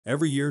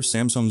Every year,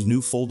 Samsung's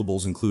new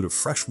foldables include a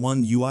fresh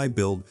One UI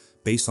build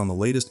based on the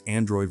latest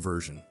Android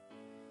version.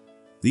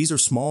 These are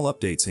small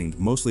updates aimed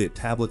mostly at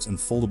tablets and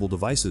foldable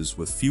devices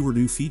with fewer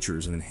new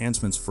features and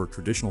enhancements for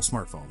traditional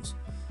smartphones.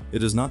 It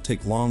does not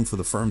take long for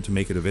the firm to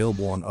make it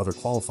available on other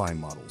qualifying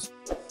models.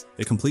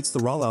 It completes the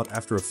rollout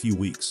after a few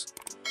weeks.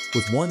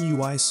 With One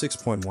UI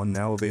 6.1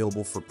 now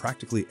available for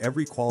practically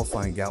every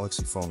qualifying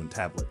Galaxy phone and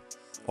tablet,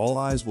 all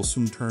eyes will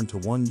soon turn to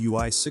One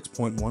UI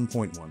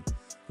 6.1.1,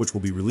 which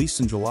will be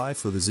released in July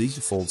for the Z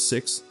Fold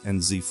 6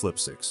 and Z Flip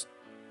 6.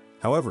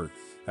 However,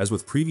 as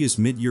with previous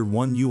mid-year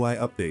One UI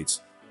updates,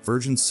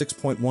 version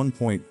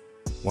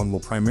 6.1.1 will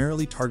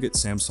primarily target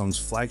Samsung's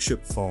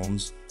flagship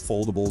phones,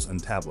 foldables,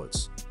 and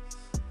tablets.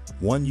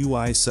 One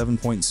UI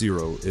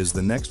 7.0 is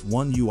the next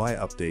One UI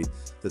update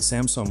that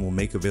Samsung will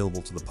make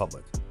available to the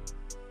public.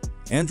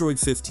 Android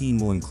 15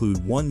 will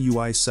include One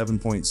UI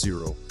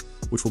 7.0,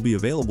 which will be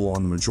available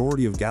on the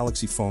majority of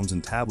Galaxy phones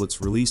and tablets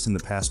released in the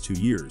past 2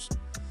 years.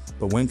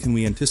 But when can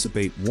we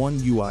anticipate One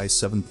UI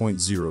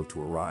 7.0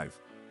 to arrive?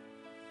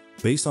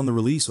 Based on the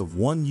release of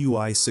One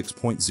UI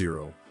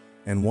 6.0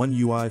 and One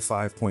UI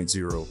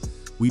 5.0,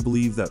 we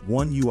believe that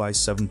One UI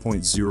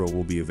 7.0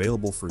 will be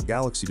available for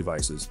Galaxy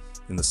devices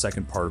in the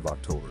second part of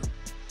October.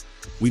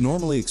 We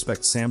normally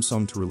expect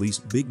Samsung to release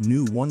big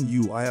new One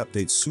UI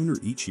updates sooner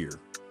each year.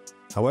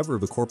 However,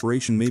 the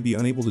corporation may be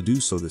unable to do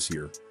so this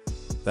year.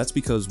 That's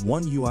because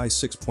One UI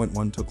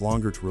 6.1 took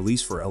longer to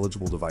release for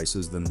eligible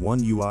devices than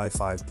One UI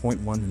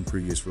 5.1 in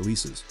previous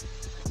releases.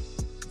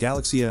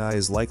 Galaxy AI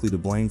is likely to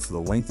blame for the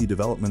lengthy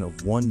development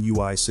of One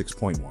UI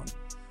 6.1.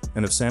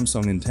 And if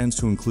Samsung intends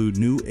to include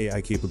new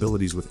AI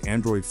capabilities with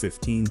Android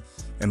 15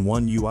 and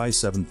One UI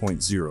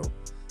 7.0,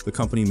 the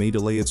company may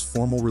delay its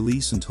formal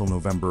release until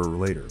November or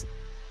later.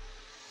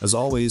 As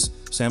always,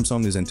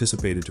 Samsung is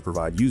anticipated to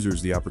provide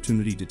users the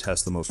opportunity to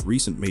test the most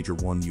recent major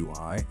One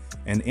UI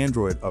and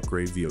Android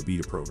upgrade via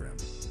beta program.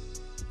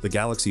 The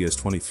Galaxy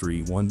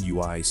S23 One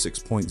UI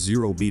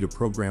 6.0 beta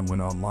program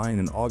went online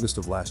in August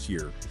of last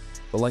year,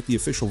 but like the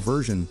official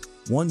version,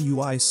 One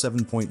UI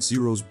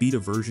 7.0's beta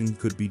version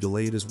could be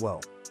delayed as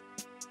well.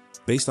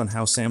 Based on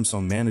how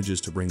Samsung manages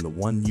to bring the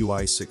One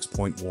UI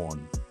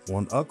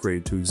 6.1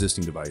 upgrade to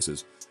existing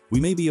devices, we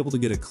may be able to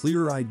get a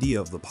clearer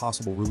idea of the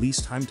possible release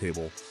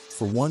timetable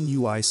for One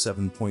UI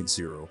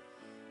 7.0,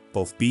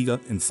 both beta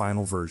and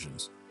final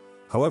versions.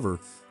 However,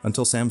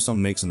 until Samsung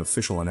makes an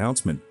official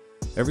announcement,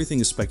 everything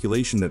is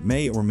speculation that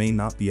may or may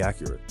not be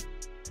accurate.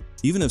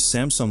 Even if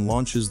Samsung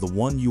launches the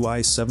One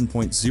UI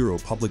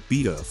 7.0 public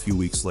beta a few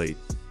weeks late,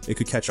 it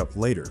could catch up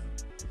later.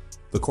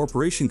 The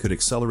corporation could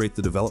accelerate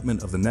the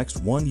development of the next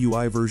One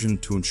UI version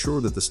to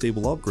ensure that the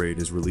stable upgrade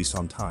is released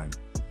on time.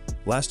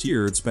 Last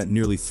year, it spent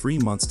nearly 3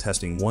 months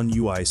testing One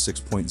UI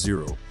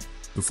 6.0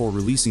 before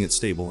releasing it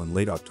stable in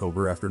late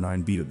October after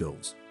 9 beta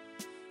builds.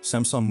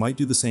 Samsung might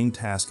do the same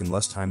task in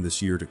less time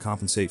this year to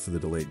compensate for the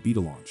delayed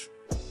beta launch.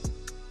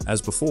 As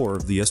before,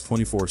 the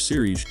S24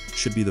 series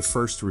should be the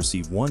first to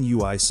receive One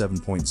UI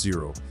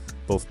 7.0,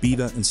 both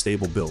beta and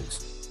stable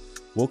builds.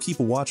 We'll keep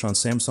a watch on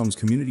Samsung's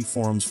community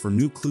forums for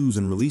new clues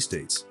and release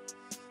dates.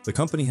 The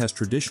company has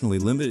traditionally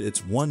limited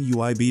its One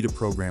UI beta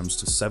programs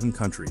to 7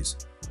 countries: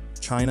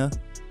 China,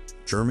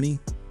 Germany,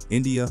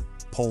 India,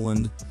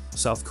 Poland,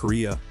 South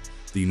Korea,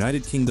 the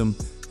United Kingdom,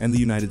 and the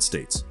United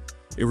States.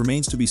 It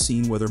remains to be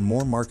seen whether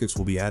more markets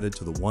will be added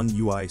to the One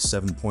UI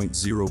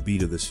 7.0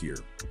 beta this year.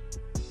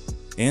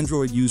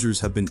 Android users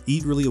have been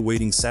eagerly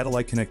awaiting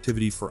satellite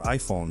connectivity for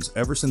iPhones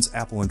ever since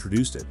Apple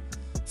introduced it.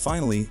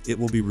 Finally, it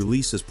will be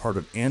released as part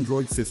of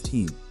Android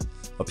 15.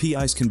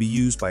 APIs can be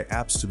used by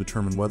apps to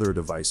determine whether a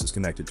device is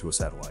connected to a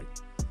satellite.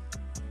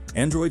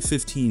 Android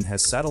 15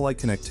 has satellite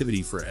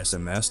connectivity for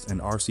SMS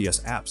and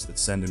RCS apps that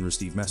send and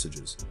receive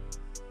messages.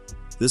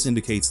 This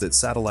indicates that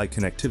satellite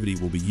connectivity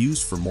will be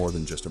used for more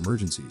than just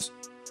emergencies.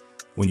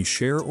 When you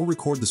share or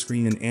record the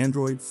screen in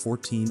Android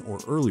 14 or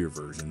earlier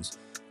versions,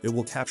 it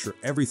will capture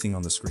everything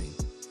on the screen.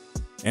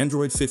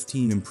 Android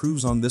 15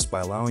 improves on this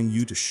by allowing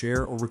you to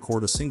share or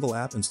record a single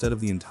app instead of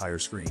the entire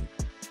screen.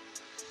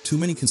 Too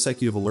many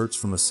consecutive alerts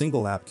from a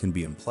single app can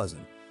be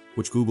unpleasant,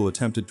 which Google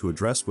attempted to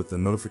address with the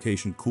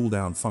notification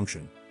cooldown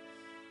function.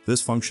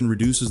 This function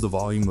reduces the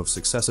volume of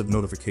successive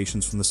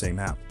notifications from the same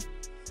app.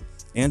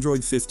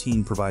 Android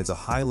 15 provides a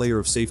high layer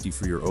of safety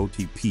for your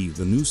OTP.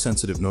 The new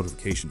sensitive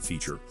notification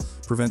feature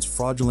prevents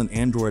fraudulent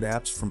Android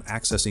apps from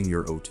accessing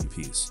your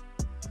OTPs.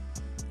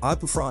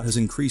 IP fraud has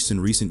increased in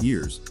recent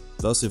years,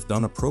 thus if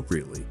done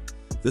appropriately,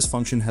 this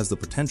function has the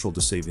potential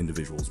to save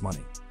individuals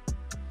money.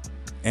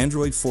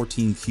 Android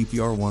 14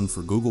 QPR1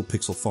 for Google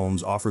Pixel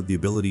phones offered the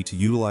ability to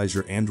utilize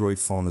your Android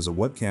phone as a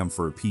webcam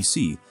for a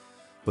PC,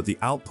 but the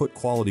output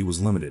quality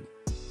was limited.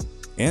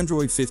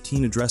 Android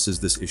 15 addresses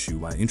this issue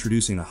by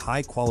introducing a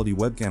high-quality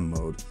webcam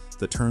mode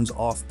that turns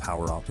off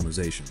power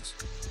optimizations.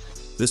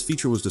 This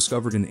feature was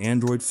discovered in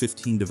Android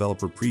 15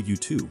 Developer Preview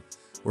 2,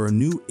 where a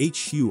new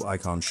HU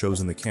icon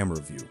shows in the camera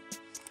view.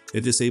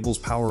 It disables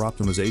power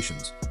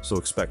optimizations, so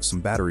expect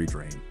some battery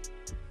drain.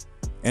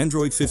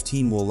 Android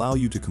 15 will allow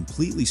you to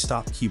completely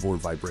stop keyboard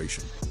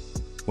vibration.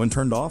 When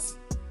turned off,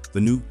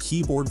 The new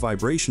keyboard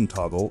vibration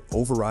toggle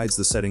overrides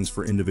the settings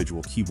for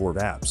individual keyboard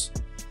apps.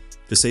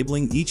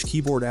 Disabling each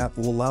keyboard app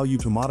will allow you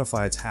to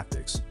modify its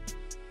haptics.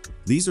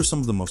 These are some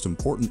of the most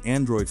important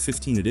Android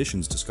 15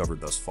 additions discovered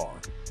thus far.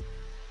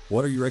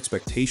 What are your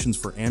expectations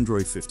for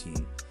Android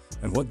 15,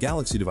 and what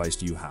Galaxy device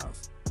do you have?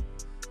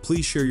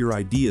 Please share your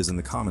ideas in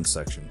the comments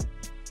section.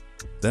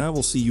 Then I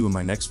will see you in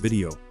my next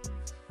video.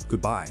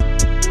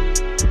 Goodbye.